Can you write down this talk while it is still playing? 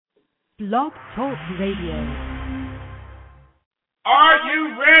Blog Talk Radio. Are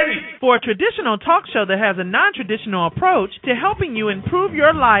you ready for a traditional talk show that has a non-traditional approach to helping you improve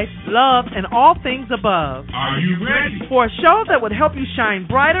your life, love, and all things above? Are you ready for a show that would help you shine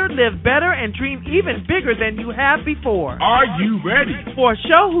brighter, live better, and dream even bigger than you have before? Are you ready for a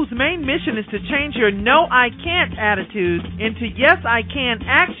show whose main mission is to change your no, I can't attitude into yes, I can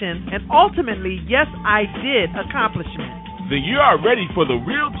action, and ultimately, yes, I did accomplishment? Then you are ready for the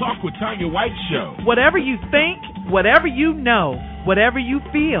Real Talk with Tanya White show. Whatever you think, whatever you know, whatever you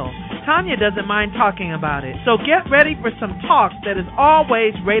feel, Tanya doesn't mind talking about it. So get ready for some talk that is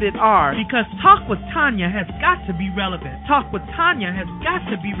always rated R, because Talk with Tanya has got to be relevant. Talk with Tanya has got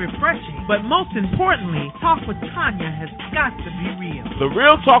to be refreshing. But most importantly, Talk with Tanya has got to be real. The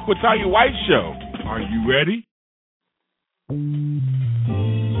Real Talk with Tanya White show. Are you ready?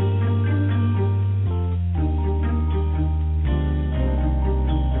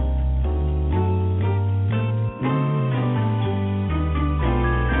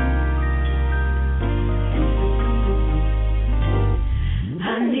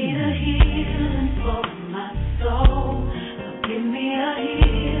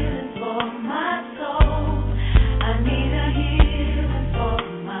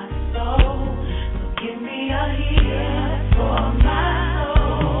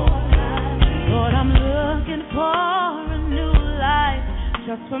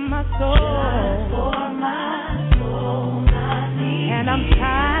 For my soul, and I'm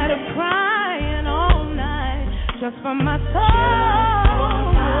tired of crying all night just for my soul.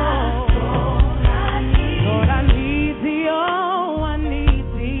 Lord, I need thee, oh, I need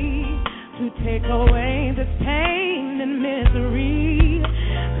thee to take away this pain and misery.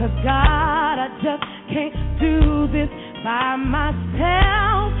 'Cause God, I just can't do this by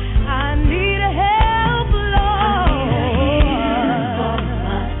myself. I need help, Lord.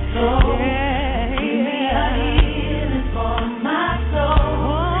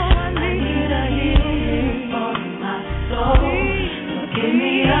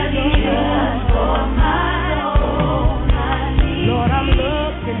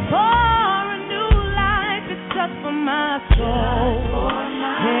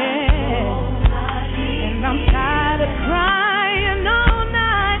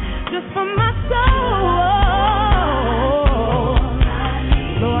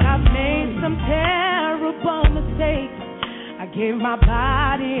 Gave my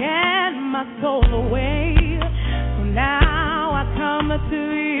body and my soul away. So now I come to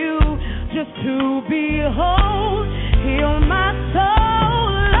you just to behold, heal my soul,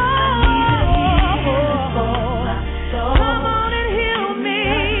 Lord. Come on and heal me.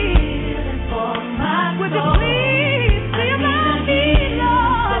 Would you please heal my need,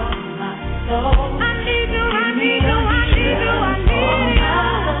 Lord? I need you, I need you, I need you, I need you.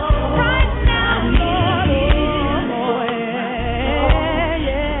 Right now, Lord.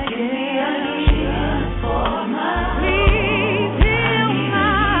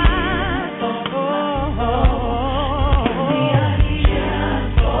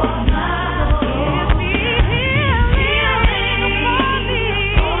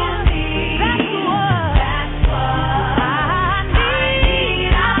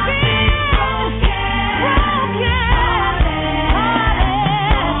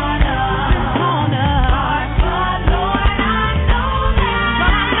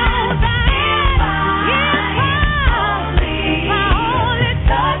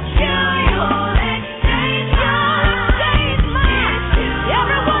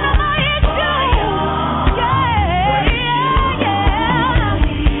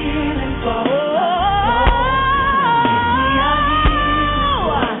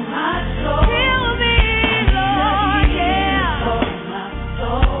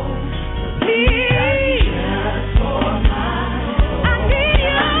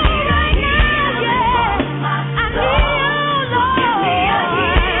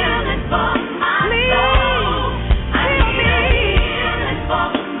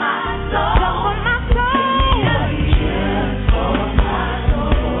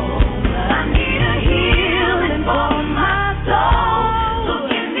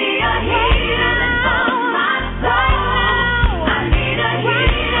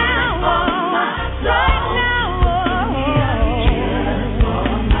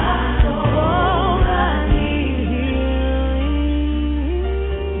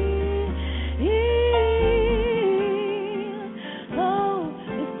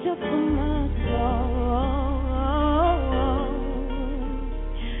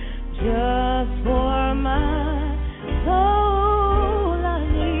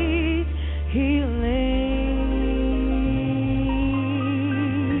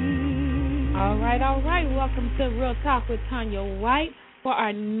 All right. Welcome to Real Talk with Tanya White for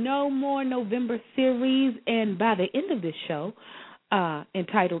our No More November series. And by the end of this show,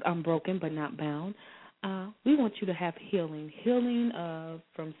 entitled I'm Broken But Not Bound, we want you to have healing. Healing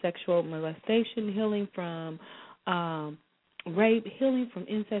from sexual molestation, healing from rape, healing from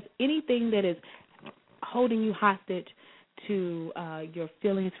incest, anything that is holding you hostage to your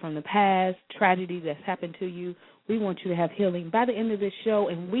feelings from the past, tragedy that's happened to you. We want you to have healing by the end of this show,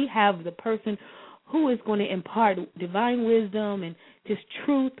 and we have the person who is going to impart divine wisdom and just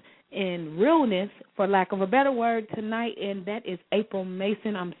truth and realness, for lack of a better word, tonight, and that is April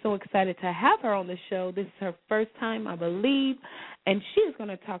Mason. I'm so excited to have her on the show. This is her first time, I believe, and she is going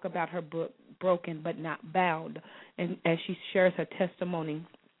to talk about her book, Broken But Not Bound, and as she shares her testimony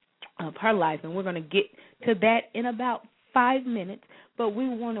of her life, and we're going to get to that in about 5 minutes, but we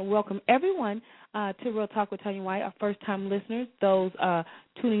want to welcome everyone to Real Talk with Tanya White, our first-time listeners, those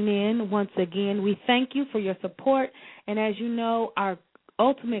tuning in. Once again, we thank you for your support, and as you know, our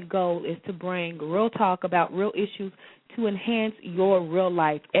ultimate goal is to bring real talk about real issues to enhance your real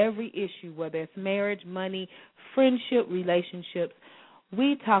life. Every issue, whether it's marriage, money, friendship, relationships,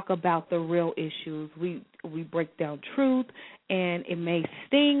 we talk about the real issues. We break down truth, and it may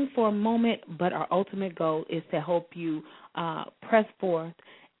sting for a moment, but our ultimate goal is to help you press forth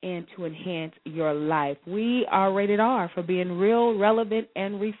and to enhance your life. We are rated R for being real, relevant,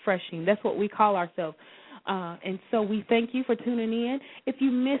 and refreshing. That's what we call ourselves. And so we thank you for tuning in. If you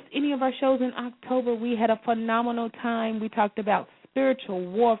missed any of our shows in October, we had a phenomenal time. We talked about spiritual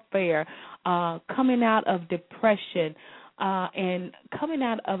warfare, coming out of depression, and coming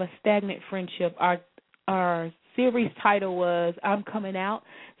out of a stagnant friendship. Our series title was I'm Coming Out.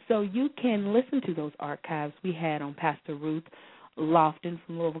 So you can listen to those archives we had on Pastor Ruth Lofton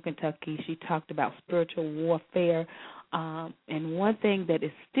from Louisville, Kentucky. She talked about spiritual warfare. And one thing that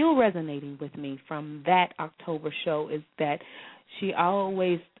is still resonating with me from that October show is that she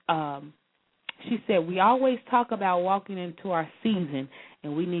said, we always talk about walking into our season,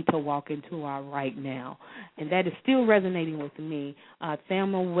 and we need to walk into our right now. And that is still resonating with me.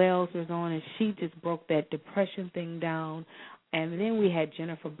 Thelma Wells was on, and she just broke that depression thing down. And then we had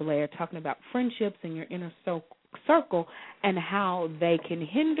Jennifer Blair talking about friendships in your inner circle and how they can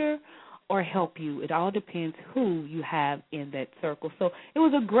hinder or help you. It all depends who you have in that circle. So it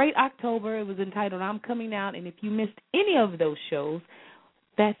was a great October. It was entitled I'm Coming Out. And if you missed any of those shows,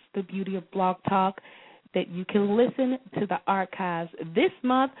 that's the beauty of Blog Talk, that you can listen to the archives. This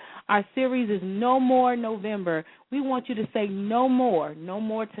month, our series is No More November. We want you to say no more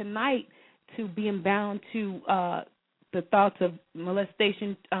tonight to being bound to the thoughts of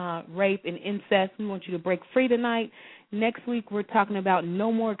molestation, rape, and incest. We want you to break free tonight. Next week, we're talking about no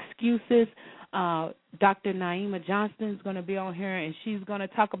more excuses. Dr. Naima Johnston is going to be on here, and she's going to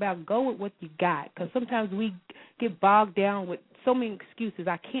talk about go with what you got, because sometimes we get bogged down with so many excuses.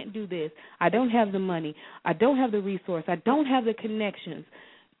 I can't do this. I don't have the money. I don't have the resource. I don't have the connections.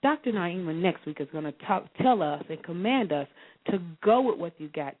 Dr. Naima next week is going to tell us and command us to go with what you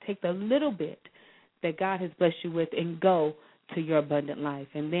got. Take the little bit that God has blessed you with and go to your abundant life.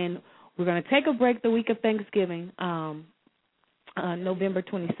 And then we're going to take a break the week of Thanksgiving, November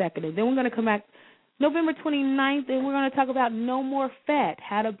 22nd. And then we're going to come back November 29th, and we're going to talk about no more fat,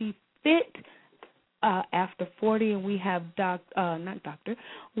 how to be fit after 40. And we have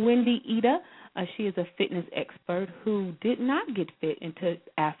Wendy Ida. She is a fitness expert who did not get fit until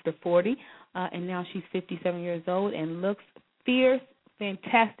after 40, and now she's 57 years old and looks fierce,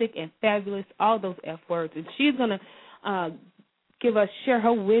 fantastic, and fabulous, all those F words. And she's going to share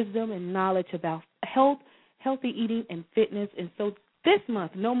her wisdom and knowledge about health, healthy eating, and fitness. And so this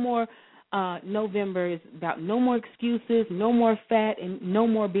month, no more November is about no more excuses, no more fat, and no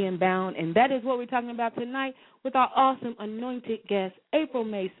more being bound. And that is what we're talking about tonight with our awesome anointed guest, April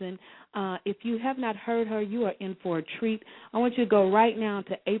Mason. If you have not heard her, you are in for a treat. I want you to go right now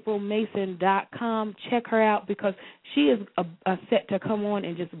to aprilmason.com. Check her out, because she is set to come on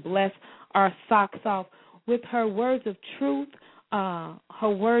and just bless our socks off with her words of truth, her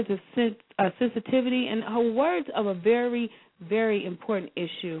words of sensitivity, and her words of a very, very important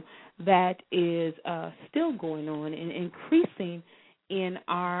issue that is still going on and increasing in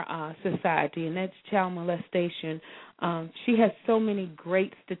our society, and that's child molestation. She has so many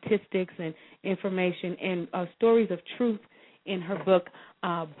great statistics and information and stories of truth in her book,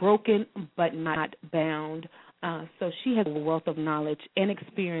 Broken But Not Bound. So she has a wealth of knowledge and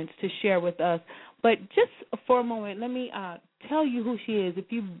experience to share with us. But just for a moment, let me tell you who she is.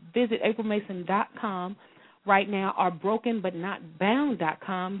 If you visit aprilmason.com right now, or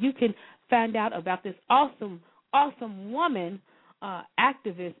brokenbutnotbound.com, you can find out about this awesome woman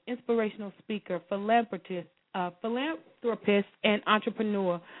activist, inspirational speaker, philanthropist, and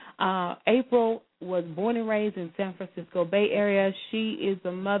entrepreneur. April was born and raised in San Francisco Bay Area. She is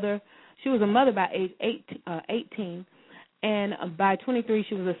a mother. She was a mother by age 18, and by 23,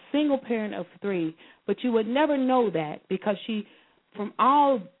 she was a single parent of 3. But you would never know that because she,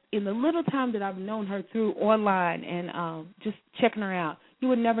 in the little time that I've known her through online and just checking her out, you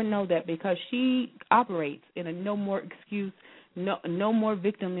would never know that because she operates in a no more excuse, no more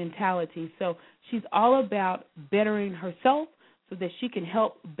victim mentality. So she's all about bettering herself so that she can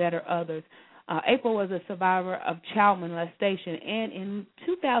help better others. April was a survivor of child molestation, and in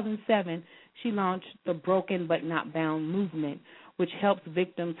 2007, she launched the Broken But Not Bound movement, which helps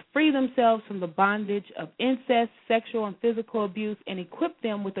victims free themselves from the bondage of incest, sexual and physical abuse, and equip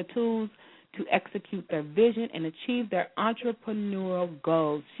them with the tools to execute their vision and achieve their entrepreneurial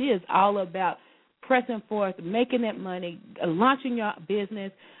goals. She is all about pressing forth, making that money, launching your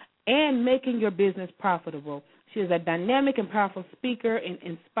business, and making your business profitable. She is a dynamic and powerful speaker and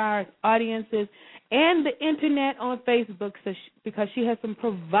inspires audiences and the Internet on Facebook because she has some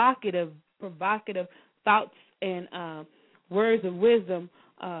provocative thoughts and words of wisdom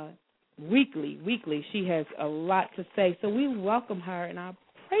weekly. She has a lot to say. So we welcome her, and I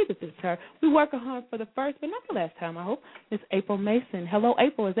pray that this is her. We welcome her for the first but not the last time, I hope, Miss April Mason. Hello,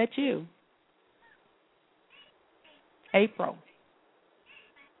 April. Is that you? April.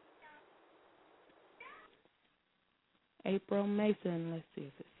 April Mason. Let's see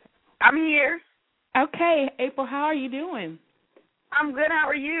if it's her. I'm here. Okay, April, how are you doing? I'm good. How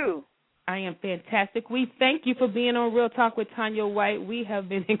are you? I am fantastic. We thank you for being on Real Talk with Tanya White. We have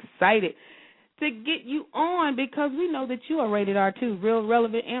been excited to get you on because we know that you are rated R2, real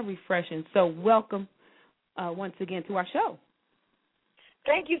relevant and refreshing. So welcome once again to our show.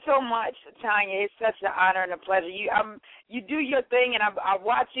 Thank you so much, Tanya. It's such an honor and a pleasure. You do your thing, and I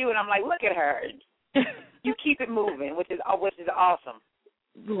watch you, and I'm like, look at her. You keep it moving, which is awesome.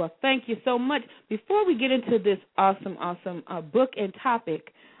 Well, thank you so much. Before we get into this awesome book and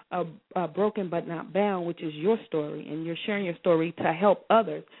topic, Broken But Not Bound, which is your story, and you're sharing your story to help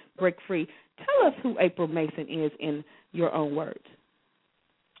others break free. Tell us who April Mason is in your own words.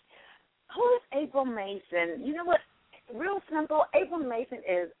 Who is April Mason? You know what? Real simple. April Mason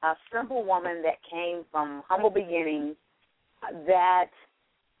is a simple woman that came from humble beginnings. That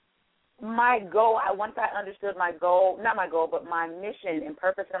my goal, once I understood my goal, not my goal, but my mission and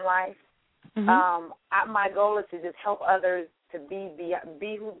purpose in life, my goal is to just help others to be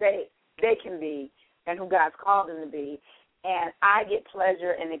who they can be and who God's called them to be. And I get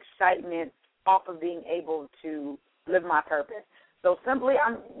pleasure and excitement off of being able to live my purpose. So simply,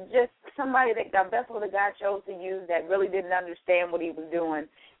 I'm just somebody that the vessel that God chose to use that really didn't understand what he was doing.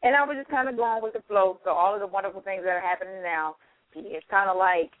 And I was just kind of going with the flow. So all of the wonderful things that are happening now, it's kind of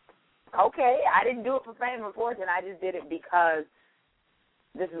like, okay, I didn't do it for fame or fortune. I just did it because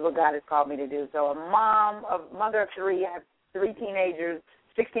this is what God has called me to do. So a mother of 3, I have 3 teenagers,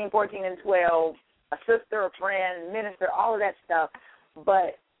 16, 14, and 12, a sister, a friend, minister, all of that stuff.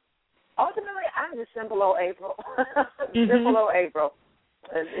 But ultimately, I'm just simple old April. Simple old April.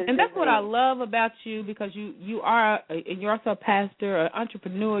 And that's what I love about you because you're also a pastor, an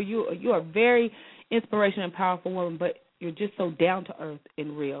entrepreneur. You are a very inspirational and powerful woman, but you're just so down to earth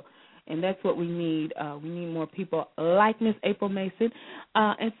and real. And that's what we need. We need more people like Miss April Mason.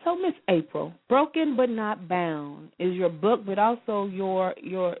 And so, Miss April, Broken But Not Bound is your book, but also you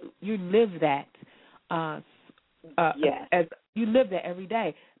live that. Yes. As you live that every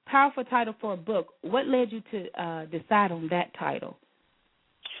day. Powerful title for a book. What led you to decide on that title?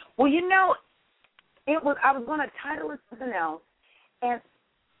 Well, I was going to title it something else, and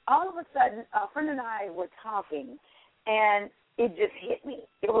all of a sudden, a friend and I were talking, and it just hit me.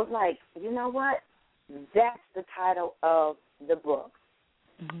 It was like, you know what? That's the title of the book.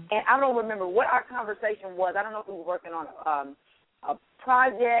 Mm-hmm. And I don't remember what our conversation was. I don't know if we were working on a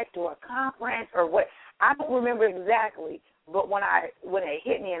project or a conference or what. I don't remember exactly. But when it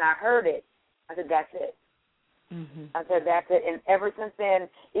hit me and I heard it, I said, that's it. Mm-hmm. I said, that's it. And ever since then,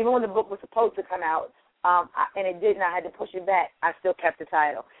 even when the book was supposed to come out, and it didn't, I had to push it back, I still kept the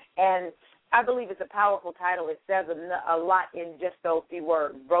title. And I believe it's a powerful title. It says a lot in just those few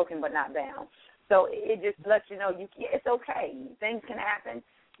words, broken but not bound. So it just lets you know it's okay. Things can happen.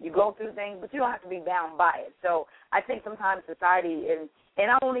 You go through things, but you don't have to be bound by it. So I think sometimes society, and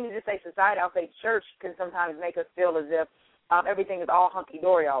I won't even just say society, I'll say church can sometimes make us feel as if everything is all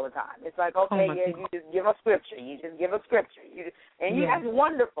hunky-dory all the time. It's like, okay, you just give a scripture. You just give a scripture. That's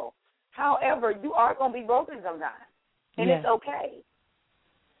wonderful. However, you are going to be broken sometimes, and it's okay.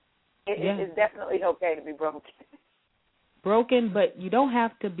 It's definitely okay to be broken. broken, but you don't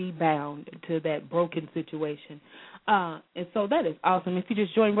have to be bound to that broken situation. And so that is awesome. If you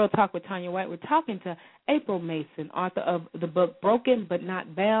just joined Real Talk with Tanya White, we're talking to April Mason, author of the book Broken But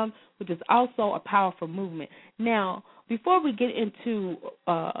Not Bound, which is also a powerful movement. Now, before we get into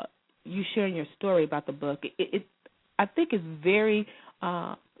you sharing your story about the book, I think it's very,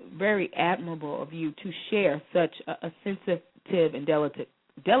 very admirable of you to share such a sensitive and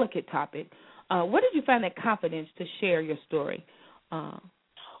delicate topic. Where did you find that confidence to share your story?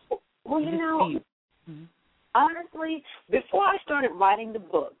 Well, you know, honestly, before I started writing the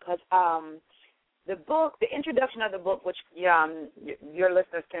book, because the introduction of the book, which your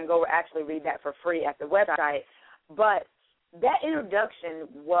listeners can go actually read that for free at the website, but that introduction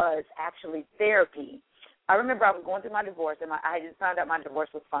was actually therapy. I remember I was going through my divorce, and I just found out my divorce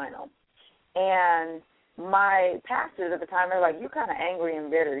was final. And my pastors at the time, they were like, "You're kind of angry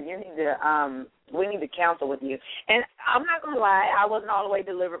and bitter. You need to, we need to counsel with you." And I'm not going to lie, I wasn't all the way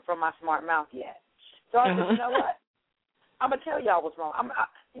delivered from my smart mouth yet. So I said, you know what? I'm going to tell y'all what's wrong.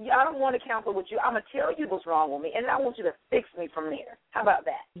 I don't want to counsel with you. I'm going to tell you what's wrong with me, and I want you to fix me from there. How about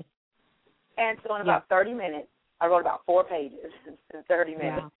that? And so in about 30 minutes, I wrote about 4 pages in 30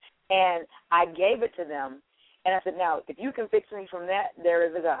 minutes. Wow. And I gave it to them, and I said, now, if you can fix me from that, there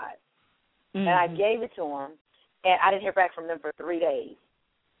is a God. Mm-hmm. And I gave it to them, and I didn't hear back from them for 3 days.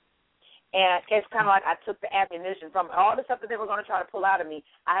 And it's kind of like I took the ammunition from all the stuff that they were going to try to pull out of me,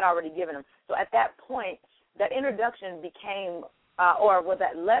 I had already given them. So at that point, that introduction became,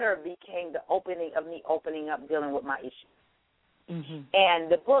 that letter became the opening of me opening up, dealing with my issues. Mm-hmm.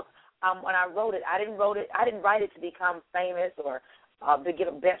 And the book, when I wrote it, I didn't write it to become famous or to get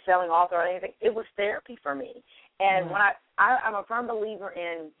a best-selling author or anything. It was therapy for me. And when I'm a firm believer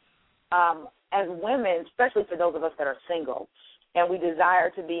in, as women, especially for those of us that are single, and we desire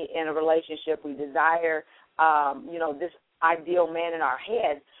to be in a relationship, we desire, this ideal man in our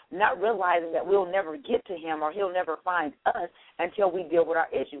heads, not realizing that we'll never get to him or he'll never find us until we deal with our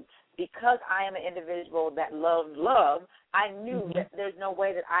issues. Because I am an individual that loves love, I knew that there's no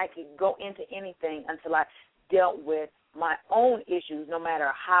way that I could go into anything until I dealt with my own issues, no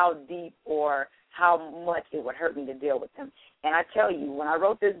matter how deep or how much it would hurt me to deal with them. And I tell you, when I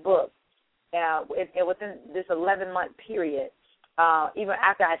wrote this book, within this 11-month period, even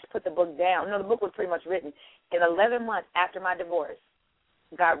after I put the book down, the book was pretty much written. In 11 months after my divorce,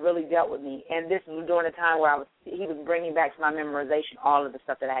 God really dealt with me. And this was during a time where he was bringing back to my memorization all of the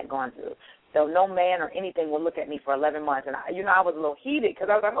stuff that I had gone through. So no man or anything would look at me for 11 months. And, I was a little heated because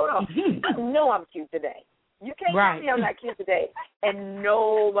I was like, hold on, I know I'm cute today. You can't tell me I'm not cute today. And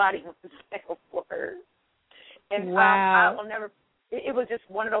nobody wants to say a word. And I will never, it was just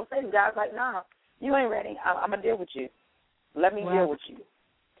one of those things. God's like, nah, you ain't ready. I'm going to deal with you. Let me deal with you.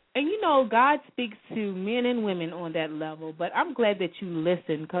 And, God speaks to men and women on that level, but I'm glad that you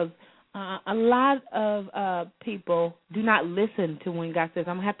listen because a lot of people do not listen to when God says,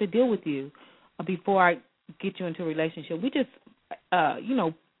 I'm going to have to deal with you before I get you into a relationship. We just,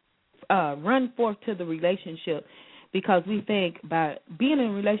 run forth to the relationship because we think by being in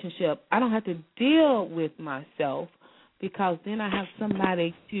a relationship, I don't have to deal with myself because then I have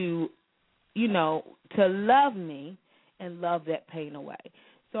somebody to, to love me and love that pain away.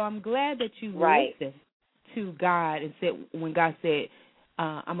 So I'm glad that you listened to God and said, when God said,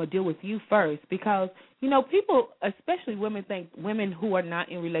 I'm going to deal with you first, because, people, especially women, think women who are not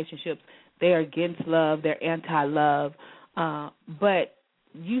in relationships, they're against love, they're anti-love. But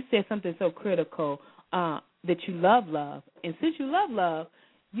you said something so critical, that you love love. And since you love,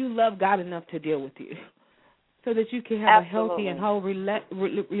 you love God enough to deal with you so that you can have a healthy and whole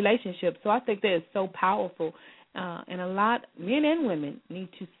relationship. So I think that is so powerful. And a lot, men and women, need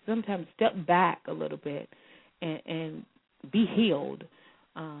to sometimes step back a little bit and be healed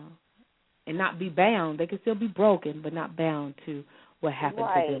and not be bound. They can still be broken, but not bound to what happened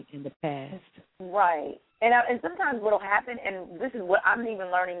to them in the past. Right. And sometimes what will happen, and this is what I'm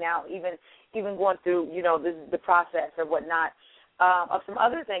even learning now, even going through, the process or whatnot, of some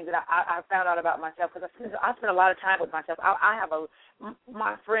other things that I found out about myself, because I spend a lot of time with myself. I have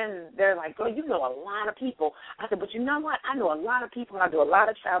my friends, they're like, girl, you know a lot of people. I said, but you know what? I know a lot of people, and I do a lot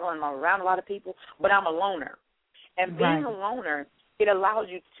of travel, and I'm around a lot of people, but I'm a loner. And being a loner, it allows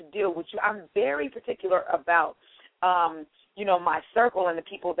you to deal with you. I'm very particular about, my circle and the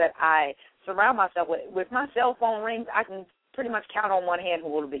people that I surround myself with. With my cell phone rings, I can pretty much count on one hand who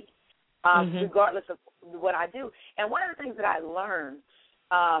will be, regardless of what I do. And one of the things that I learned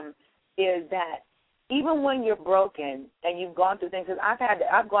is that even when you're broken and you've gone through things, because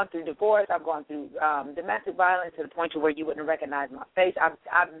I've gone through divorce, I've gone through domestic violence to the point to where you wouldn't recognize my face.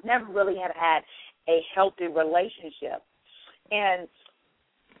 I've never really had a healthy relationship. And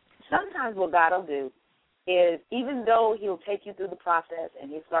sometimes what God will do is, even though he'll take you through the process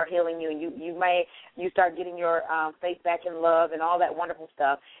and he'll start healing you, and you start getting your faith back in love and all that wonderful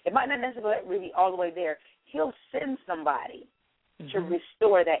stuff, it might not necessarily be all the way there. He'll send somebody to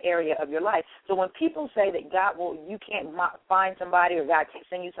restore that area of your life. So when people say that you can't find somebody, or God can't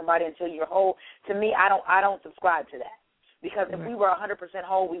send you somebody until you're whole, to me, I don't subscribe to that. Because if we were 100%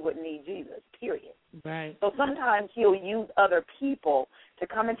 whole, we wouldn't need Jesus, period. Right. So sometimes he'll use other people to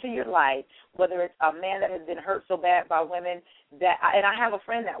come into your life, whether it's a man that has been hurt so bad by women and I have a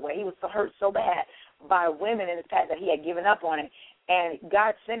friend that way. He was hurt so bad by women in his past that he had given up on it. And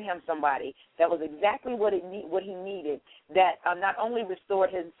God sent him somebody that was exactly what he needed, that not only restored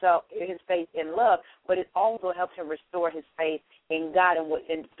his faith in love, but it also helped him restore his faith in God,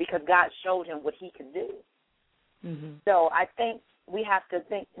 because God showed him what he could do. Mm-hmm. So I think we have to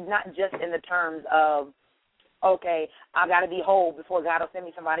think not just in the terms of, okay, I got to be whole before God will send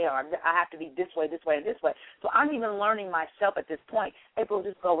me somebody else. I have to be this way, and this way. So I'm even learning myself at this point. April,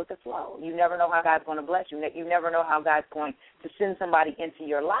 just go with the flow. You never know how God's going to bless you. You never know how God's going to send somebody into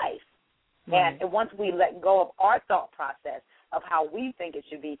your life. Right. And once we let go of our thought process of how we think it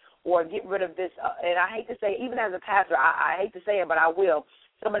should be, or get rid of this, and I hate to say, even as a pastor, I hate to say it, but I will,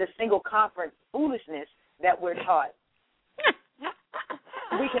 some of the single conference foolishness that we're taught.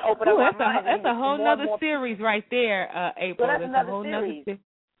 We can open up our minds. That's a whole nother series right there, April. Well, that's another series.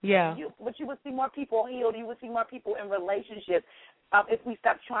 Yeah. But you would see more people healed. You would see more people in relationships if we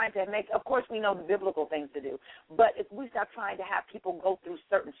stop trying to make, of course we know the biblical things to do, but if we stop trying to have people go through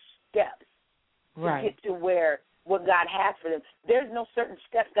certain steps to get to what God has for them. There's no certain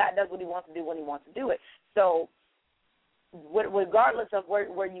steps. God does what he wants to do when he wants to do it. So regardless of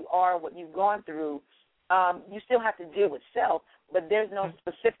where you are, what you've gone through, you still have to deal with self, but there's no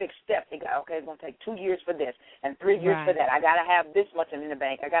specific step. You go, okay, it's going to take 2 years for this and 3 years for that. I got to have this much in the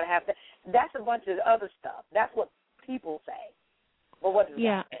bank. I got to have that. That's a bunch of other stuff. That's what people say. Well, what does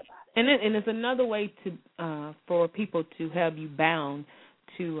God say about it? And it's another way to for people to have you bound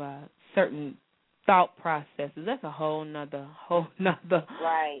to certain thought processes. That's a whole nother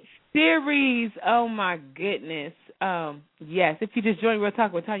series. Oh my goodness. Yes, if you just joined Real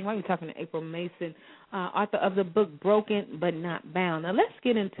Talk with Tanya, why are we talking to April Mason, author of the book Broken But Not Bound. Now let's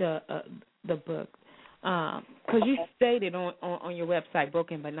get into the book, because you stated on your website,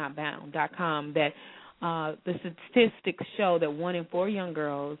 brokenbutnotbound.com, that the statistics show that 1 in 4 young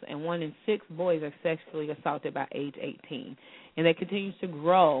girls and 1 in 6 boys are sexually assaulted by age 18, and that continues to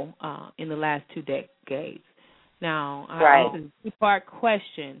grow in the last 2 decades. Now, this is a two-part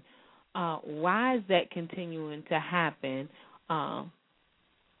question. Why is that continuing to happen,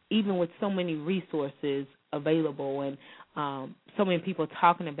 even with so many resources available and so many people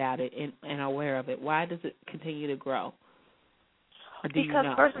talking about it and aware of it? Why does it continue to grow? Or do you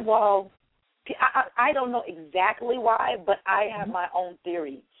know? First of all, I don't know exactly why, but I have my own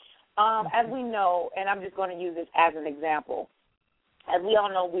theory. As we know, and I'm just going to use this as an example, as we all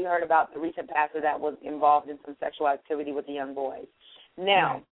know, we heard about the recent pastor that was involved in some sexual activity with the young boys.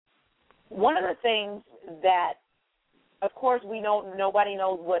 Now, one of the things that, of course, we know nobody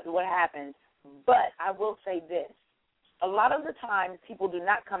knows what happens, but I will say this. A lot of the times people do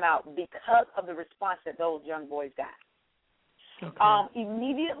not come out because of the response that those young boys got. Okay.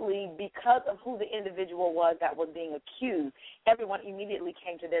 Immediately, because of who the individual was that was being accused, everyone immediately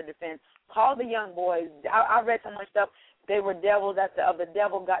came to their defense, called the young boys. I read so much stuff. They were devils. The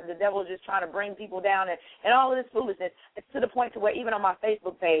devil just trying to bring people down and all of this foolishness. It's to the point to where even on my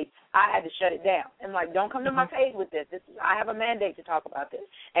Facebook page, I had to shut it down. And like, don't come to my page with this. I have a mandate to talk about this.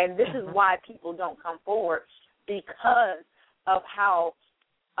 And this is why people don't come forward, because of how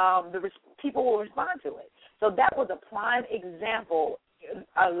people will respond to it. So that was a prime example,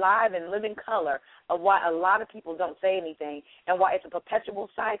 alive and living color, of why a lot of people don't say anything and why it's a perpetual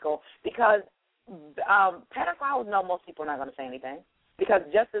cycle, because pedophiles know most people are not going to say anything, because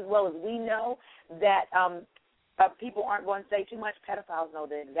just as well as we know that people aren't going to say too much, pedophiles know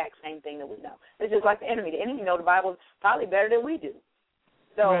the exact same thing that we know. It's just like the enemy. The enemy knows the Bible probably better than we do.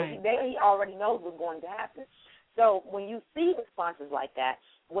 So he already knows what's going to happen. So when you see responses like that,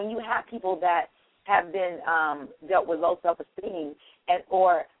 when you have people that have been dealt with low self-esteem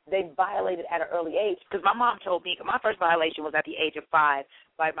or they violated at an early age, because my mom told me, my first violation was at the age of 5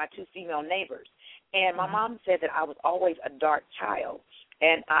 by my 2 female neighbors. And my mom said that I was always a dark child,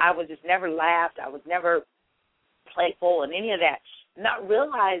 and I was just never laughed. I was never playful and any of that, not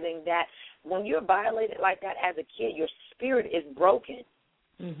realizing that when you're violated like that as a kid, your spirit is broken.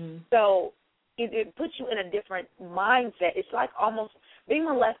 Mm-hmm. So it puts you in a different mindset. It's like almost being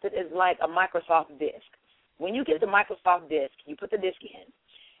molested is like a Microsoft disk. when you get the Microsoft disk, you put the disk in.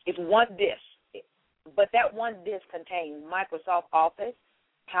 It's one disk, but that one disk contains Microsoft Office,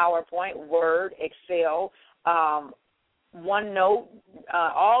 PowerPoint, Word, Excel, OneNote,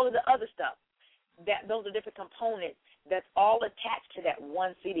 all of the other stuff. Those are different components that's all attached to that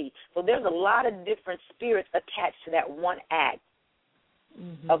one CD. So there's a lot of different spirits attached to that one act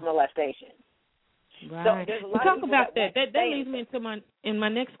of molestation. Right. So there's a lot talk of about that. That leads me into my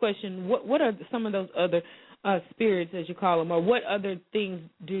next question. What are some of those other spirits, as you call them, or what other things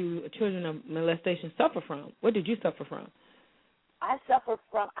do children of molestation suffer from? What did you suffer from? I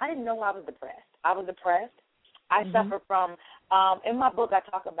didn't know I was depressed. I was depressed. I suffer from, in my book I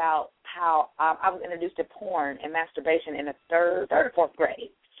talk about how I was introduced to porn and masturbation in the third or fourth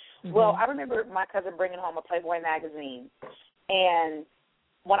grade. Well, I remember my cousin bringing home a Playboy magazine, and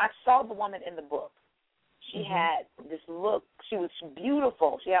when I saw the woman in the book, she had this look. She was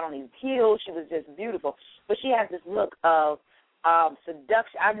beautiful. She had on these heels. She was just beautiful. But she had this look of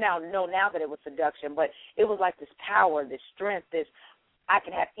seduction. I now know that it was seduction, but it was like this power, this strength, this I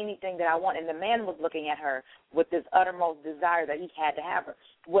can have anything that I want. And the man was looking at her with this uttermost desire that he had to have her.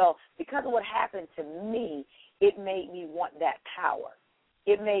 Well, because of what happened to me, it made me want that power.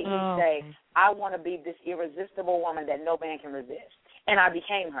 It made me say, I want to be this irresistible woman that no man can resist. And I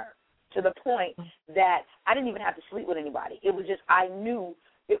became her to the point that I didn't even have to sleep with anybody. It was just I knew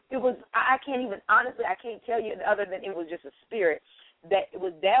it was I can't even honestly I can't tell you other than it was just a spirit that it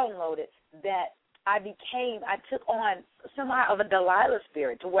was downloaded that I took on somehow of a Delilah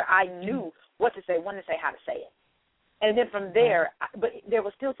spirit to where I knew what to say, when to say, how to say it. And then from there, but there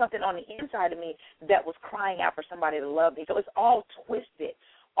was still something on the inside of me that was crying out for somebody to love me. So it's all twisted,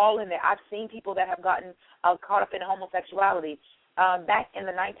 all in there. I've seen people that have gotten caught up in homosexuality. Back in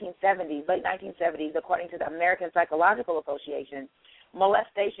the 1970s, late 1970s, according to the American Psychological Association,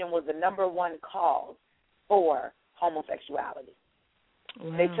 molestation was the number one cause for homosexuality.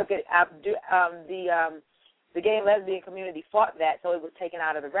 Wow. They took it out. The gay and lesbian community fought that, so it was taken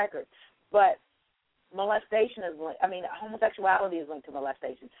out of the record. But molestation is homosexuality is linked to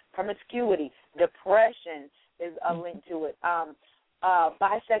molestation. Promiscuity, depression is linked to it.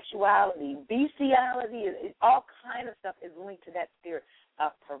 Bisexuality, bestiality, all kind of stuff is linked to that spirit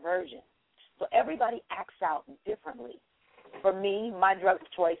of perversion. So everybody acts out differently. For me, my drug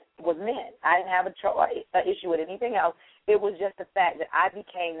of choice was men. I didn't have an issue with anything else. It was just the fact that I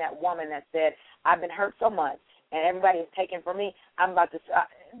became that woman that said, I've been hurt so much, and everybody is taken from me. I'm about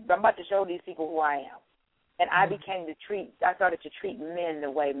to show these people who I am. And I started to treat men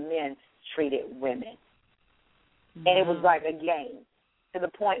the way men treated women. And it was like a game, to the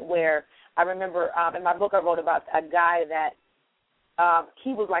point where I remember in my book I wrote about a guy that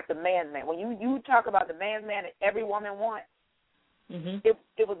he was like the man's man. When you talk about the man's man that every woman wants,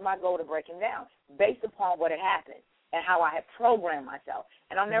 it was my goal to break him down based upon what had happened and how I had programmed myself.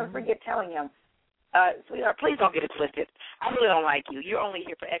 And I'll never forget telling him, sweetheart, please don't get it twisted. I really don't like you. You're only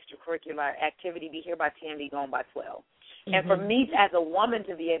here for extracurricular activity. Be here by 10, be gone by 12. And for me as a woman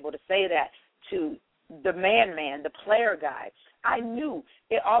to be able to say that to the man, the player guy, I knew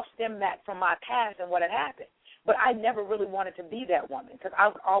it all stemmed back from my past and what had happened. But I never really wanted to be that woman because I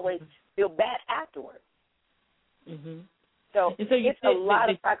would always feel bad afterwards. So it's a lot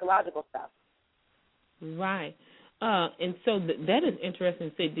of psychological stuff. Right. And so that is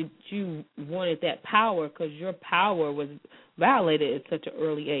interesting to say that you wanted that power because your power was violated at such an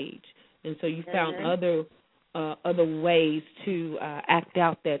early age. And so you found other ways to act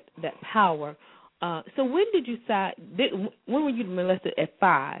out that power. So when did you decide? When were you molested? At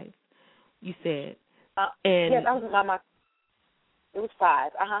 5, you said. Yes, I was it was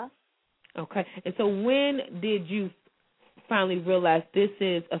 5. Okay. And so when did you finally realize this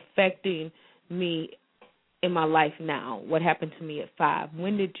is affecting me in my life now? What happened to me at 5?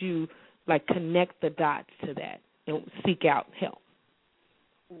 When did you connect the dots to that and seek out help?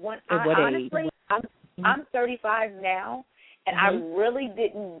 Honestly, I'm 35 now. And I really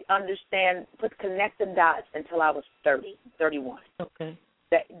didn't connect the dots until I was 30, 31. Okay.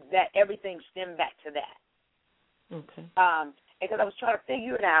 That everything stemmed back to that. Okay. Because I was trying to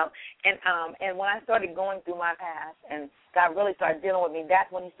figure it out, and when I started going through my past and God really started dealing with me,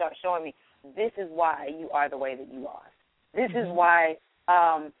 that's when He started showing me, this is why you are the way that you are. This is why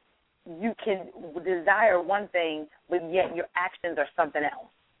you can desire one thing, but yet your actions are something else.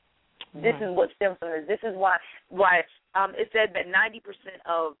 This is what stems from this. This is why it said that 90%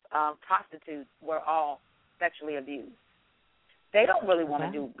 of prostitutes were all sexually abused. They don't really want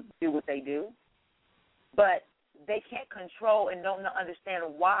to do what they do, but they can't control and don't understand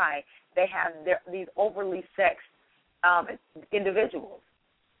why they have these overly sexed individuals.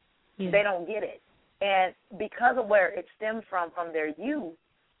 They don't get it. And because of where it stems from their youth,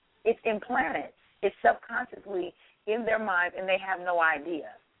 it's implanted. It's subconsciously in their minds, and they have no idea.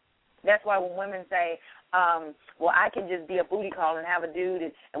 That's why when women say, well, I can just be a booty call and have a dude,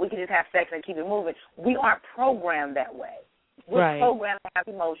 and we can just have sex and keep it moving, we aren't programmed that way. We're programmed to have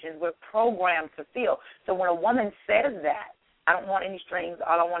emotions. We're programmed to feel. So when a woman says that, I don't want any strings,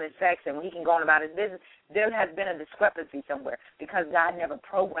 all I want is sex, and he can go on about his business, there has been a discrepancy somewhere because God never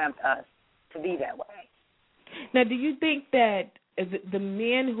programmed us to be that way. Now, do you think that the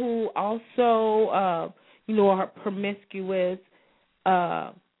men who also, are promiscuous,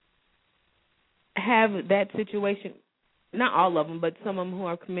 have that situation, not all of them, but some of them who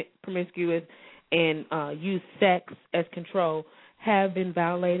are promiscuous and use sex as control, have been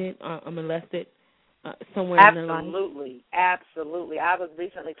violated or molested somewhere in their life? Absolutely. I was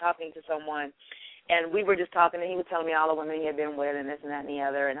recently talking to someone, and we were just talking, and he was telling me all the women he had been with and this and that and the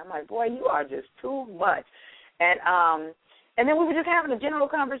other, and I'm like, boy, you are just too much. And then we were just having a general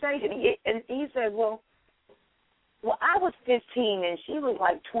conversation, and he said, well, I was 15 and she was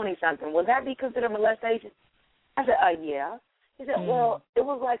like 20-something. Would that be considered molestation? I said, yeah. He said, well, it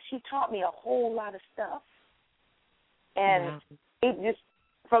was like she taught me a whole lot of stuff. And it just,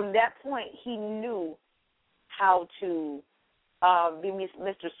 from that point, he knew how to be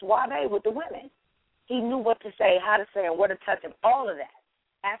Mr. Suave with the women. He knew what to say, how to say, and where to touch him, all of that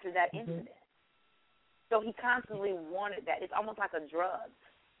after that incident. So he constantly wanted that. It's almost like a drug.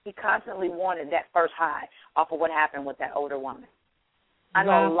 He constantly wanted that first high off of what happened with that older woman. I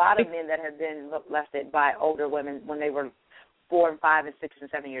know a lot of men that have been molested by older women when they were 4 and 5 and 6 and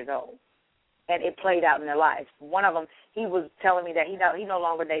 7 years old, and it played out in their lives. One of them, he was telling me that he no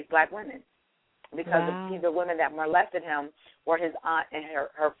longer dates black women because the women that molested him were his aunt and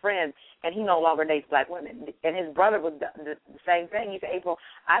her friends, and he no longer dates black women. And his brother was the same thing. He said, April,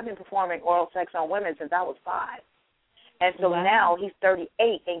 I've been performing oral sex on women since I was 5. And so now he's 38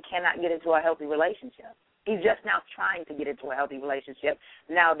 and cannot get into a healthy relationship. He's just now trying to get into a healthy relationship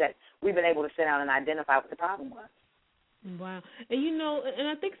now that we've been able to sit down and identify what the problem was. Wow. And, and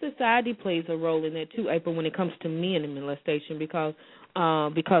I think society plays a role in that too, April, when it comes to men and molestation because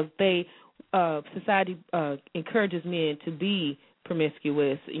they society encourages men to be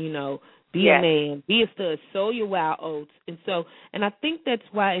promiscuous, be a man, be a stud, sow your wild oats. And I think that's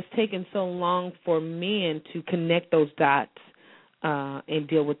why it's taken so long for men to connect those dots and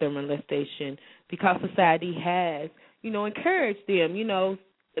deal with their molestation because society has, encouraged them.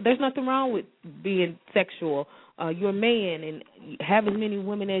 There's nothing wrong with being sexual. You're a man and have as many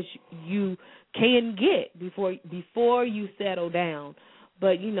women as you can get before you settle down.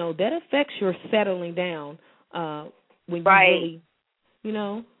 But, that affects your settling down when you really,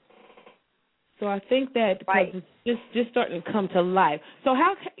 So I think that because it's just starting to come to life. So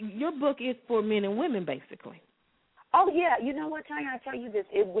your book is for men and women, basically. Oh, yeah. You know what, Tanya? I tell you this,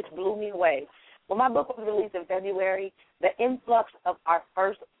 which blew me away. When my book was released in February, the influx of our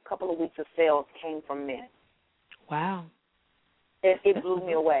first couple of weeks of sales came from men. Wow. It blew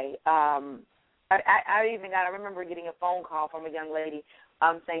me away. I remember getting a phone call from a young lady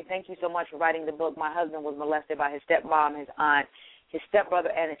saying, thank you so much for writing the book. My husband was molested by his stepmom, his aunt, his stepbrother,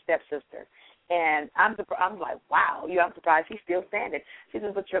 and his stepsister. And I'm like, wow, I'm surprised he's still standing. She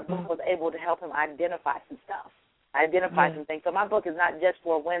says, but your book was able to help him identify some stuff, some things. So my book is not just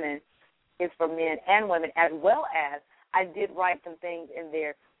for women. It's for men and women, as well as I did write some things in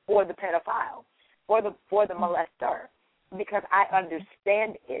there for the pedophile, for the molester, because I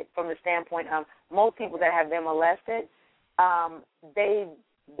understand it from the standpoint of most people that have been molested, they've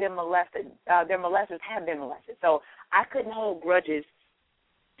been molested. Their molesters have been molested. So I couldn't hold grudges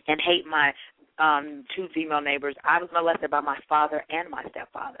and hate my 2 female neighbors. I was molested by my father and my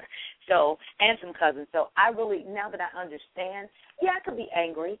stepfather, and some cousins. So I really, now that I understand, I could be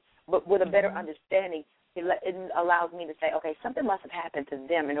angry, but with a better understanding, it allows me to say, okay, something must have happened to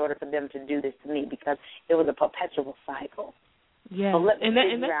them in order for them to do this to me because it was a perpetual cycle. Yeah, so and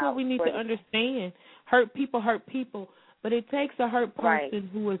that's what we need to understand. Hurt people, but it takes a hurt person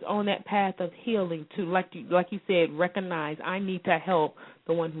who is on that path of healing to, like you said, recognize I need to help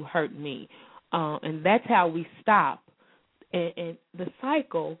the one who hurt me. And that's how we stop and the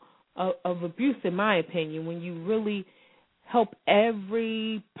cycle of abuse, in my opinion, when you really help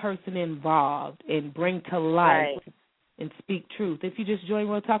every person involved and bring to life and speak truth. If you just join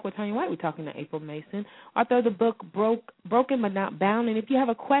Real Talk with Tanya White, we're talking to April Mason, author of the book Broken But Not Bound. And if you have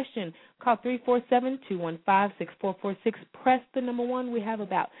a question, call 347-215-6446. Press the number 1. We have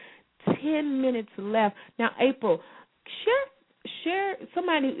about 10 minutes left. Now, April, share.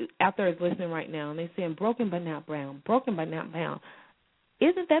 Somebody out there is listening right now, and they're saying broken but not bound, broken but not bound.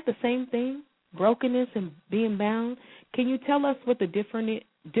 Isn't that the same thing? brokenness and being bound. Can you tell us what the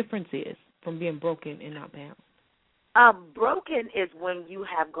difference is from being broken and not bound? Broken is when you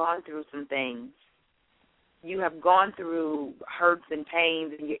have gone through some things. You have gone through hurts and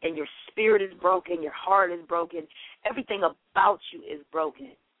pains, and your spirit is broken, your heart is broken, everything about you is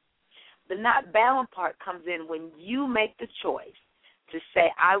broken. The not bound part comes in when you make the choice to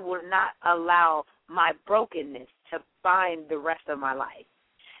say, I will not allow my brokenness to bind the rest of my life.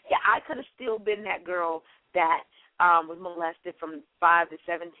 Yeah, I could have still been that girl that was molested from 5 to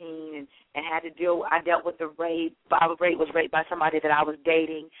 17 and had to I dealt with the rape. I was raped by somebody that I was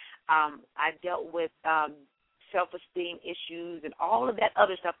dating. I dealt with self-esteem issues and all of that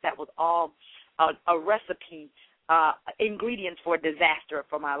other stuff that was all a recipe, ingredients for disaster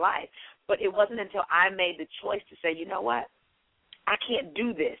for my life. But it wasn't until I made the choice to say, you know what, I can't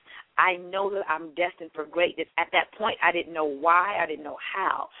do this. I know that I'm destined for greatness. At that point, I didn't know why, I didn't know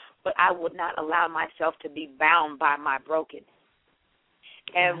how, but I would not allow myself to be bound by my brokenness.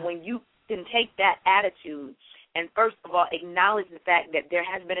 And when you can take that attitude and, first of all, acknowledge the fact that there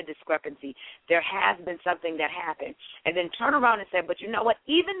has been a discrepancy, there has been something that happened, and then turn around and say, but you know what,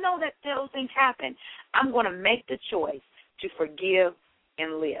 even though that those things happen, I'm going to make the choice to forgive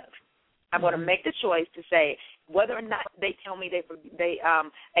and live. I'm going to make the choice to say, whether or not they tell me they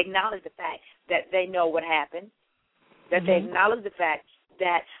acknowledge the fact that they know what happened, that they acknowledge the fact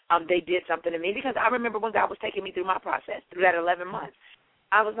that they did something to me. Because I remember when God was taking me through my process, through that 11 months,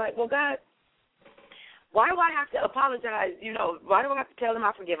 I was like, well, God, why do I have to apologize? You know, why do I have to tell them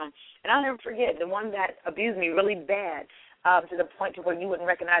I forgive them? And I'll never forget the one that abused me really bad to the point to where you wouldn't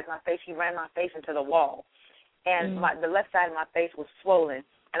recognize my face. He ran my face into the wall, and the left side of my face was swollen.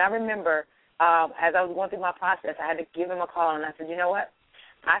 And I remember as I was going through my process, I had to give him a call, and I said, you know what?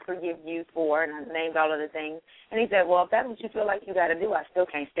 I forgive you for, and I named all of the things. And he said, well, if that's what you feel like you got to do, I still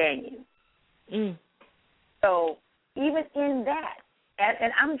can't stand you. So even in that,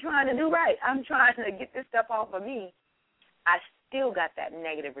 and I'm trying to do right, I'm trying to get this stuff off of me, I still got that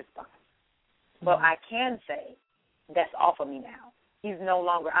negative response. But I can say that's off of me now. I'm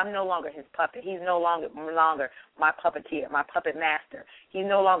no longer his puppet. He's no longer my puppeteer, my puppet master. He's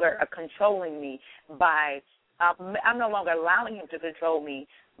no longer controlling me by, I'm no longer allowing him to control me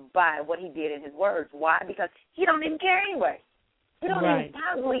by what he did in his words. Why? Because he don't even care anyway. He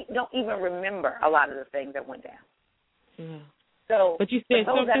probably don't even remember a lot of the things that went down. Yeah. So, but you said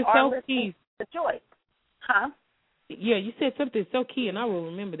something so key. The choice. Huh? Yeah, you said something so key, and I will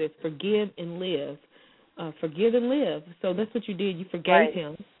remember this, forgive and live. Forgive and live. So that's what you did. You forgave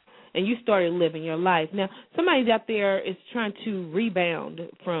him, and you started living your life. Now, somebody out there is trying to rebound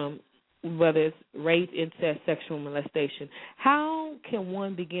from whether it's rape, incest, sexual molestation. How can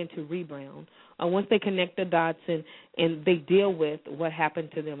one begin to rebound once they connect the dots and they deal with what happened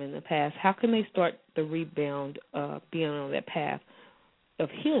to them in the past? How can they start the rebound, being on that path of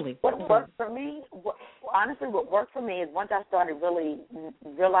healing? What worked for me, honestly, what worked for me is once I started really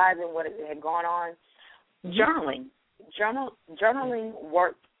realizing what had gone on, journaling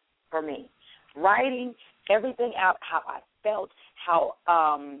worked for me. Writing everything out, how I felt, how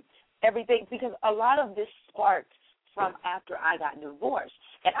everything, because a lot of this sparked from after I got divorced.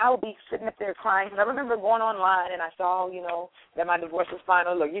 And I would be sitting up there crying. And I remember going online and I saw, that my divorce was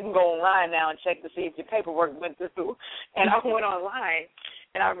final. Look, you can go online now and check to see if your paperwork went through. And I went online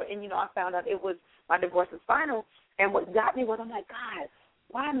and I found out it was my divorce was final. And what got me was, I'm like, God,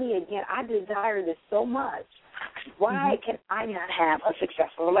 why me again? I desire this so much. Why can I not have a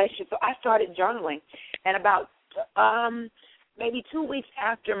successful relationship? So I started journaling, and about maybe 2 weeks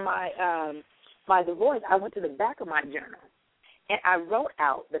after my divorce, I went to the back of my journal, and I wrote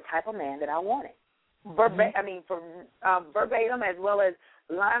out the type of man that I wanted, verbatim as well as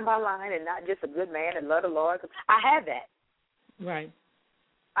line by line, and not just a good man and love the Lord. I had that. Right.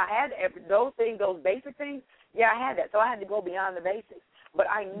 I had those things, those basic things. Yeah, I had that. So I had to go beyond the basics. But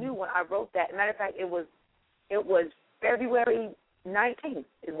I knew when I wrote that. Matter of fact, it was February 19th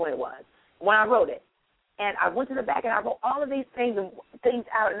is when it was, when I wrote it. And I went to the back and I wrote all of these things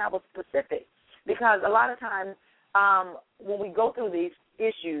out, and I was specific. Because a lot of times when we go through these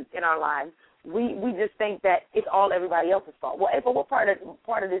issues in our lives, we just think that it's all everybody else's fault. Well, April, what part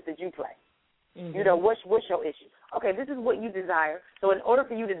of this did you play? What's your issue? Okay, this is what you desire. So in order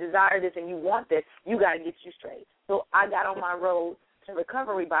for you to desire this and you want this, you got to get you straight. So I got on my road to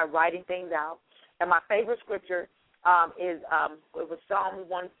recovery by writing things out. And my favorite scripture it was Psalm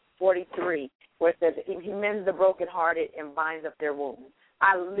 143, where it says, He mends the brokenhearted and binds up their wounds.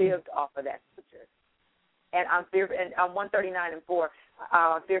 I lived off of that scripture. And I'm 139:4,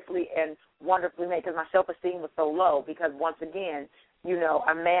 fearfully and wonderfully made, because my self-esteem was so low, because once again,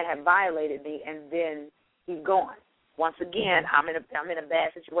 a man had violated me, and then he's gone. Once again, I'm in a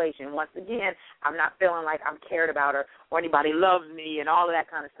bad situation. Once again, I'm not feeling like I'm cared about or anybody loves me and all of that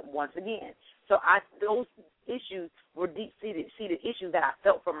kind of stuff. Once again, so those issues were deep-seated issues that I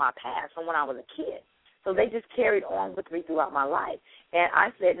felt from my past, from when I was a kid. So they just carried on with me throughout my life, and I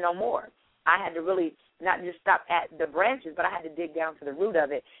said no more. I had to really not just stop at the branches, but I had to dig down to the root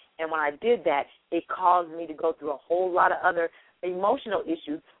of it. And when I did that, it caused me to go through a whole lot of other emotional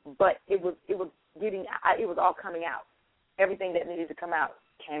issues, but it was all coming out. Everything that needed to come out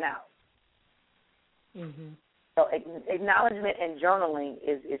came out. Mm-hmm. So acknowledgement and journaling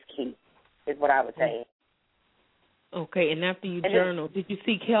is key, is what I would say. Okay, and after you journal, did you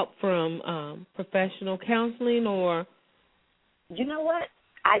seek help from professional counseling or? You know what?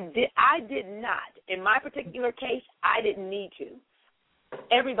 I did not. In my particular case, I didn't need to.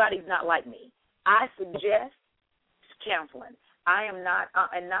 Everybody's not like me. I suggest counseling. I am not,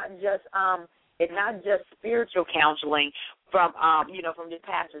 and not just spiritual counseling from your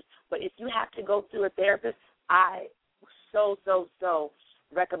pastors, but if you have to go through a therapist, I so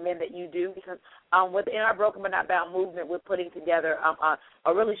recommend that you do, because within our Broken But Not Bound movement, we're putting together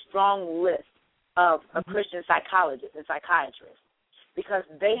a really strong list of Christian psychologists and psychiatrists, because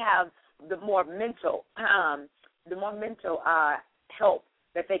they have the more mental help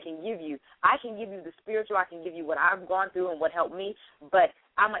that they can give you. I can give you the spiritual. I can give you what I've gone through and what helped me, but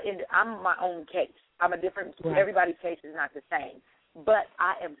I'm my own case. I'm a different. Right. Everybody's case is not the same, but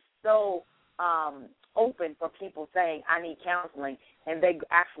I am so open for people saying I need counseling, and they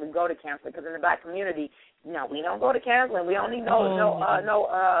actually go to counseling, because in the Black community, no, we don't go to counseling. We don't need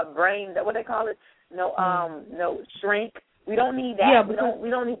no brain, what they call it, no shrink. We don't need that. Yeah, we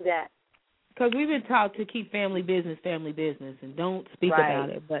don't need that. Because we've been taught to keep family business, and don't speak about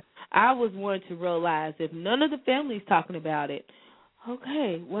it. But I was one to realize if none of the family's talking about it,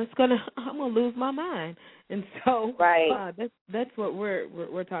 okay, I'm gonna lose my mind. And so that's what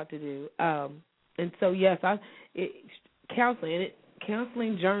we're taught to do. And so yes, counseling,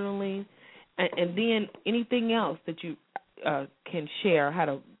 journaling, and then anything else that you can share how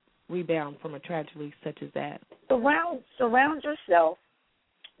to rebound from a tragedy such as that. Surround yourself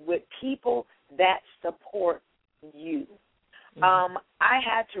with people that support you. Mm-hmm. I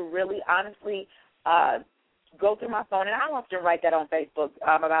had to really honestly go through my phone, and I often write that on Facebook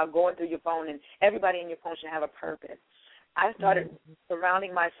about going through your phone, and everybody in your phone should have a purpose. I started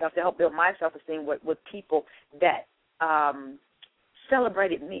surrounding myself to help build my self-esteem with people that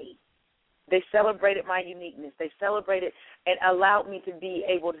celebrated me. They celebrated my uniqueness. They celebrated and allowed me to be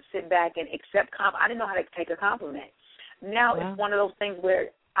able to sit back and accept I didn't know how to take a compliment. Now it's one of those things where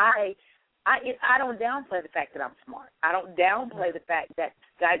I don't downplay the fact that I'm smart. I don't downplay the fact that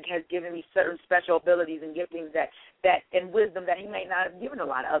God has given me certain special abilities and giftings that and wisdom that He may not have given a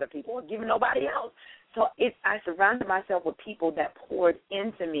lot of other people or given nobody else. So I surrounded myself with people that poured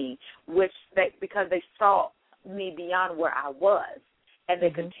into me, because they saw me beyond where I was, and they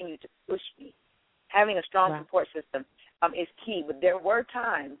continued to push me. Having a strong support system is key, but there were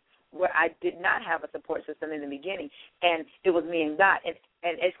times where I did not have a support system in the beginning, and it was me and God.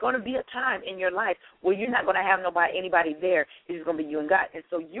 And it's going to be a time in your life where you're not going to have anybody there. It's just going to be you and God. And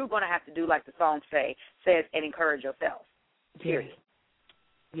so you're going to have to do like the song says, and encourage yourself, period.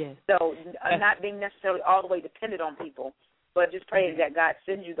 Yes. So not being necessarily all the way dependent on people, but just praying that God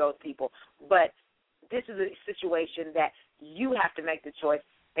sends you those people. But this is a situation that you have to make the choice,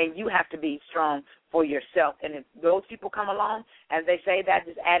 and you have to be strong for yourself. And if those people come along, as they say, that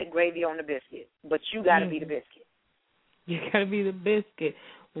just added gravy on the biscuit. But you got to be the biscuit. You got to be the biscuit.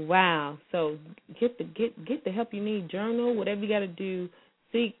 Wow. So get the help you need. Journal, whatever you got to do.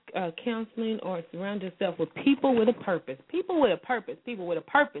 Seek counseling, or surround yourself with people with a purpose. People with a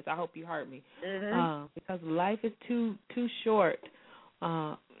purpose. I hope you heard me. Mm-hmm. Because life is too short,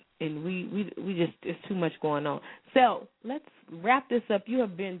 and we just, it's too much going on. So let's wrap this up. You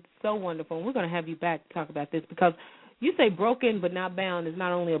have been so wonderful, and we're going to have you back to talk about this, because you say Broken But Not Bound is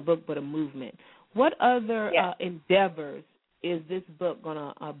not only a book but a movement. What other endeavors is this book going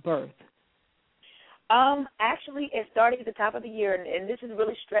to birth? Actually, it started at the top of the year, and this has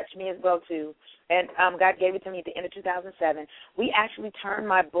really stretched me as well, too. And God gave it to me at the end of 2007. We actually turned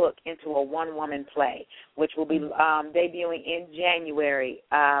my book into a one-woman play, which will be debuting in January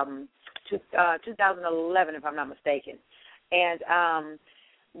 2011, if I'm not mistaken. And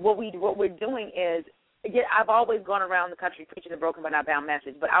what we're doing is, I've always gone around the country preaching the Broken But Not Bound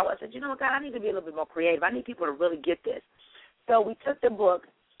message, but I said, you know what, God, I need to be a little bit more creative. I need people to really get this. So we took the book,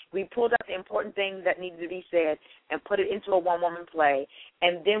 we pulled out the important things that needed to be said and put it into a one-woman play,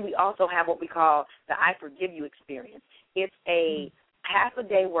 and then we also have what we call the I Forgive You experience. It's a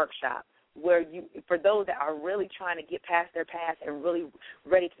half-a-day workshop where you, for those that are really trying to get past their past and really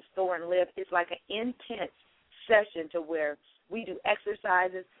ready to soar and live, it's like an intense session to where we do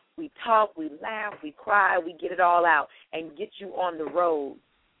exercises, we talk, we laugh, we cry, we get it all out and get you on the road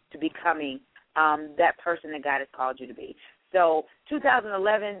to becoming that person that God has called you to be. So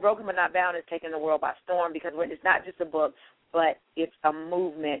 2011, Broken But Not Bound is taking the world by storm because it's not just a book, but it's a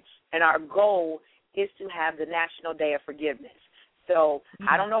movement, and our goal is to have the National Day of Forgiveness. So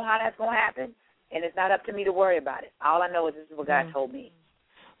I don't know how that's going to happen, and it's not up to me to worry about it. All I know is this is what God told me.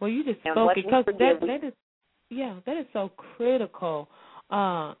 Well, you just spoke it, because that is so critical.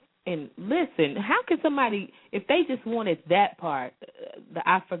 And listen, how can somebody, if they just wanted that part, the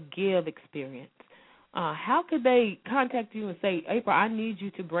I forgive experience, how could they contact you and say, April, I need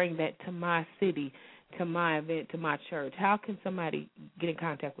you to bring that to my city, to my event, to my church? How can somebody get in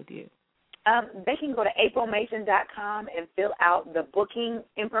contact with you? They can go to aprilmason.com and fill out the booking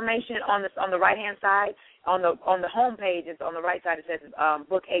information on the right-hand side. On the home page, it's on the right side, it says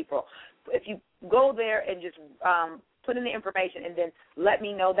Book April. If you go there and just put in the information and then let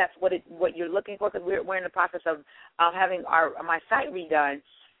me know that's what you're looking for, because we're in the process of having my site redone.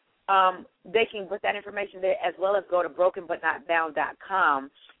 They can put that information there, as well as go to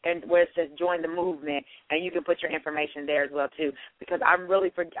brokenbutnotbound.com, and where it says join the movement, and you can put your information there as well too. Because I'm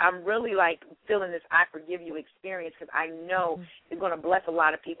really like feeling this I forgive you experience, because I know it's going to bless a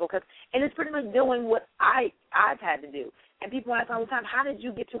lot of people. And it's pretty much doing what I've had to do. And people ask all the time, how did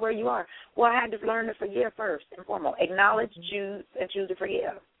you get to where you are? Well, I had to learn to forgive first and foremost. Acknowledge, choose to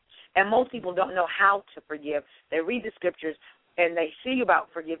forgive. And most people don't know how to forgive. They read the scriptures and they see about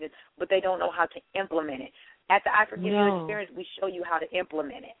forgiveness, but they don't know how to implement it. At the I Forgive You experience, we show you how to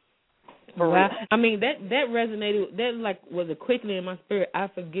implement it. Well, I mean, that resonated. That like was a quickening in my spirit. I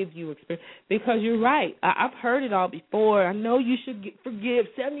forgive you experience, because you're right. I've heard it all before. I know you should forgive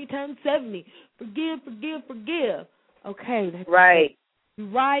 70 times 70. Forgive. Okay, that's right. You're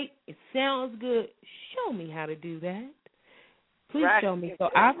right. It sounds good. Show me how to do that. Please show me. So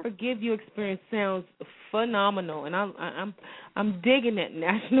I forgive you experience sounds phenomenal, and I'm digging that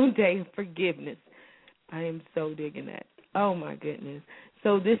National Day of Forgiveness. I am so digging that. Oh my goodness.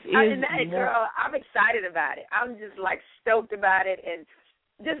 So this is girl. I'm excited about it. I'm just like stoked about it and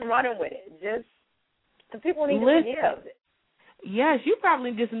just running with it. Just because people need to forgive. Yes, you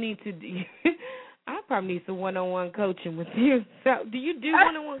probably just need to. I probably need some one-on-one coaching with you. So, do you do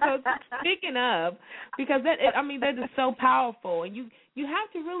one-on-one coaching? Speaking of, because that is so powerful, and you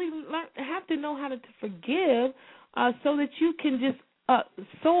have to really have to know how to forgive, so that you can just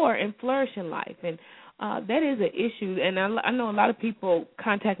soar and flourish in life. And that is an issue, and I know a lot of people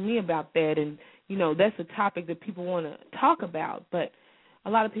contact me about that, and that's a topic that people want to talk about, but a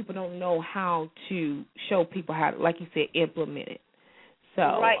lot of people don't know how to show people how to, like you said, implement it. So,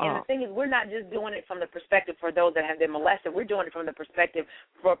 right, and the thing is, we're not just doing it from the perspective for those that have been molested. We're doing it from the perspective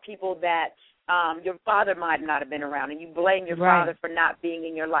for people that your father might not have been around, and you blame your father for not being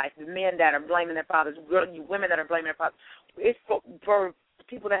in your life. The men that are blaming their fathers, women that are blaming their fathers. It's for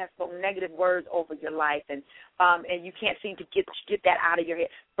people that have spoken negative words over your life, and you can't seem to get that out of your head.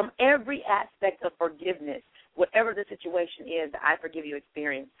 From every aspect of forgiveness, whatever the situation is, the I Forgive You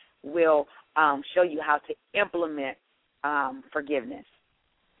experience will show you how to implement forgiveness.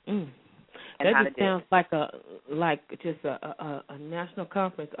 That just sounds like a national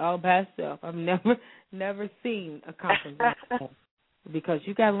conference all by itself. I've never seen a conference like that, because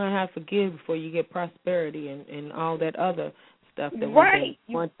you got to learn how to forgive before you get prosperity and all that other stuff that we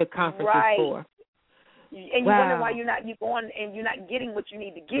want the conferences for. And you wonder why you're not getting what you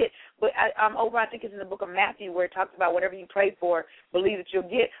need to get. But I think it's in the book of Matthew, where it talks about whatever you pray for, believe that you'll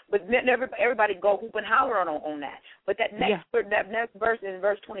get. But never everybody go hoop and holler on that. But that next verse, in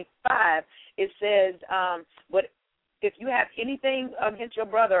verse 25, it says, but if you have anything against your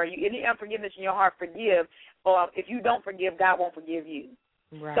brother, or any unforgiveness in your heart, forgive. Or if you don't forgive, God won't forgive you.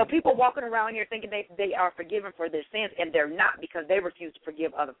 Right. So people walking around here thinking they are forgiven for their sins, and they're not, because they refuse to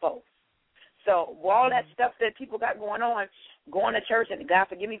forgive other folks. So all that stuff that people got going to church and God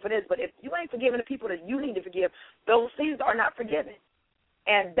forgive me for this, but if you ain't forgiving the people that you need to forgive, those sins are not forgiven.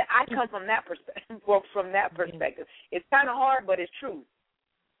 And I come from that perspective. It's kind of hard, but it's true.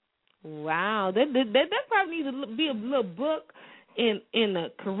 Wow, that probably needs to be a little book in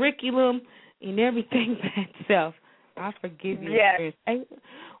the curriculum and everything by itself. I forgive you. Yes.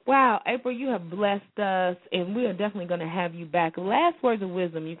 Wow, April, you have blessed us, and we are definitely going to have you back. Last words of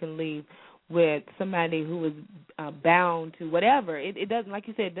wisdom you can leave with somebody who is bound to whatever. It doesn't, like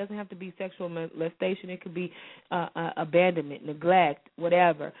you said, it doesn't have to be sexual molestation. It could be abandonment, neglect,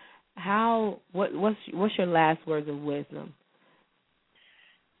 whatever. What's your last words of wisdom?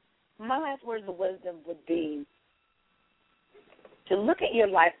 my last words of wisdom would be to look at your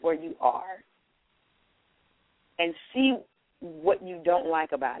life where you are and see what you don't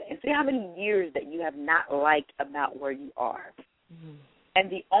like about it, and see how many years that you have not liked about where you are. Mm-hmm. And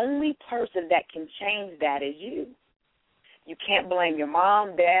the only person that can change that is you. You can't blame your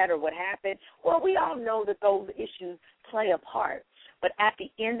mom, dad, or what happened. Well, we all know that those issues play a part. But at the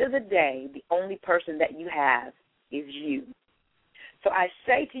end of the day, the only person that you have is you. So I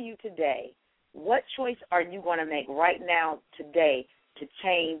say to you today, what choice are you going to make right now, today, to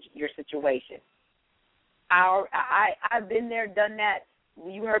change your situation? I've been there, done that.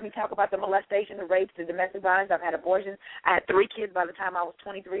 You heard me talk about the molestation, the rapes, the domestic violence. I've had abortions. I had 3 kids by the time I was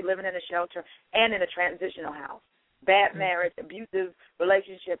 23, living in a shelter and in a transitional house. Bad marriage, abusive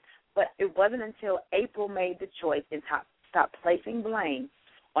relationship. But it wasn't until April made the choice and stopped placing blame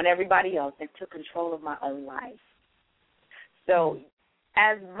on everybody else and took control of my own life. So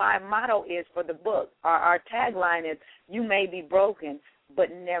as my motto is for the book, our tagline is, you may be broken,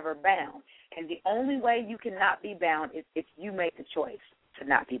 but never bound. And the only way you cannot be bound is if you make the choice to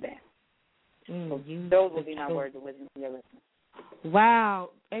not be bound. So those will be my words of wisdom to your listeners. Wow.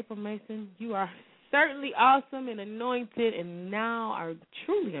 April Mason, you are certainly awesome and anointed, and now I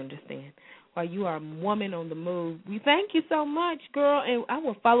truly understand why you are a woman on the move. We thank you so much, girl, and I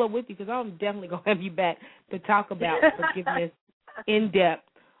will follow up with you because I'm definitely going to have you back to talk about forgiveness in depth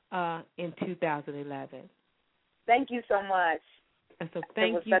in 2011. Thank you so much. And so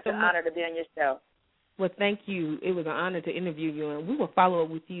thank you so much. It was such an honor to be on your show. Well, thank you. It was an honor to interview you, and we will follow up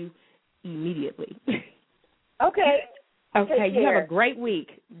with you immediately. Okay. Okay, you have a great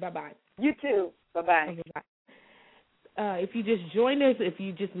week. Bye-bye. You too. Bye-bye. Okay, bye. If you just joined us, if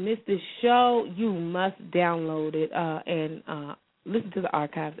you just missed this show, you must download it and listen to the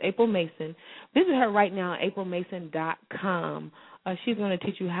archives. April Mason. Visit her right now at aprilmason.com. She's going to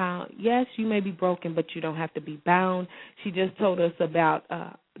teach you how, yes, you may be broken, but you don't have to be bound. She just told us about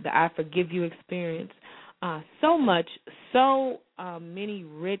the I Forgive You experience. So many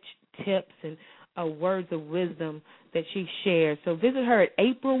rich tips and words of wisdom that she shared. So visit her at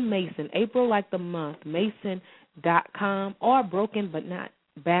April Mason, April like the month, Mason.com, or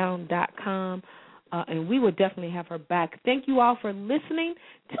brokenbutnotbound.com. And we will definitely have her back. Thank you all for listening.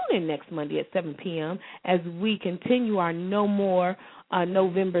 Tune in next Monday at 7 p.m. as we continue our No More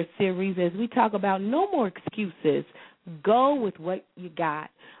November series, as we talk about no more excuses. Go with what you got.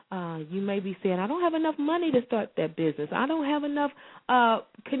 You may be saying, I don't have enough money to start that business. I don't have enough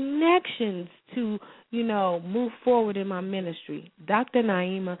connections to, move forward in my ministry. Dr.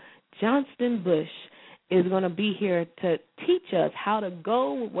 Naima Johnston-Bush is going to be here to teach us how to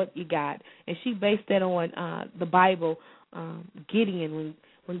go with what you got. And she based that on the Bible, Gideon,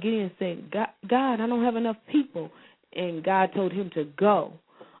 when Gideon said, God, I don't have enough people, and God told him to go.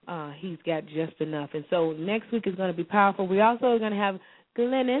 He's got just enough. And so next week is going to be powerful. We also are going to have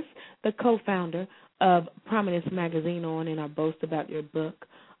Glennis, the co-founder of Prominence Magazine, on in our Boast About Your Book,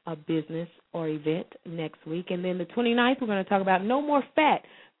 a business or event next week. And then the 29th, we're going to talk about No More Fat,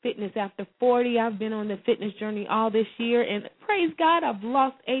 Fitness After 40. I've been on the fitness journey all this year, and praise God, I've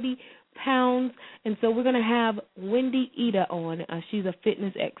lost 80 pounds. And so we're going to have Wendy Ida on. She's a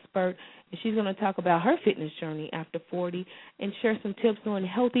fitness expert, and she's going to talk about her fitness journey after 40 and share some tips on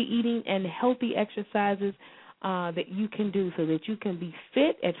healthy eating and healthy exercises that you can do so that you can be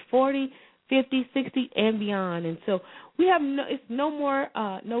fit at 40, 50, 60, and beyond. And so we have it's no more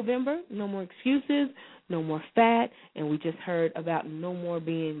November, no more excuses, no more fat, and we just heard about no more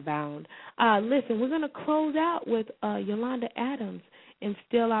being bound. Listen, we're going to close out with Yolanda Adams and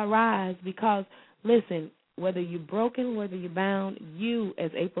Still I Rise, because, listen, whether you're broken, whether you're bound, you,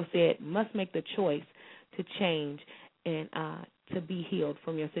 as April said, must make the choice to change and to be healed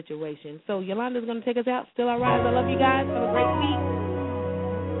from your situation. So Yolanda's going to take us out. Still I Rise. I love you guys. Have a great week.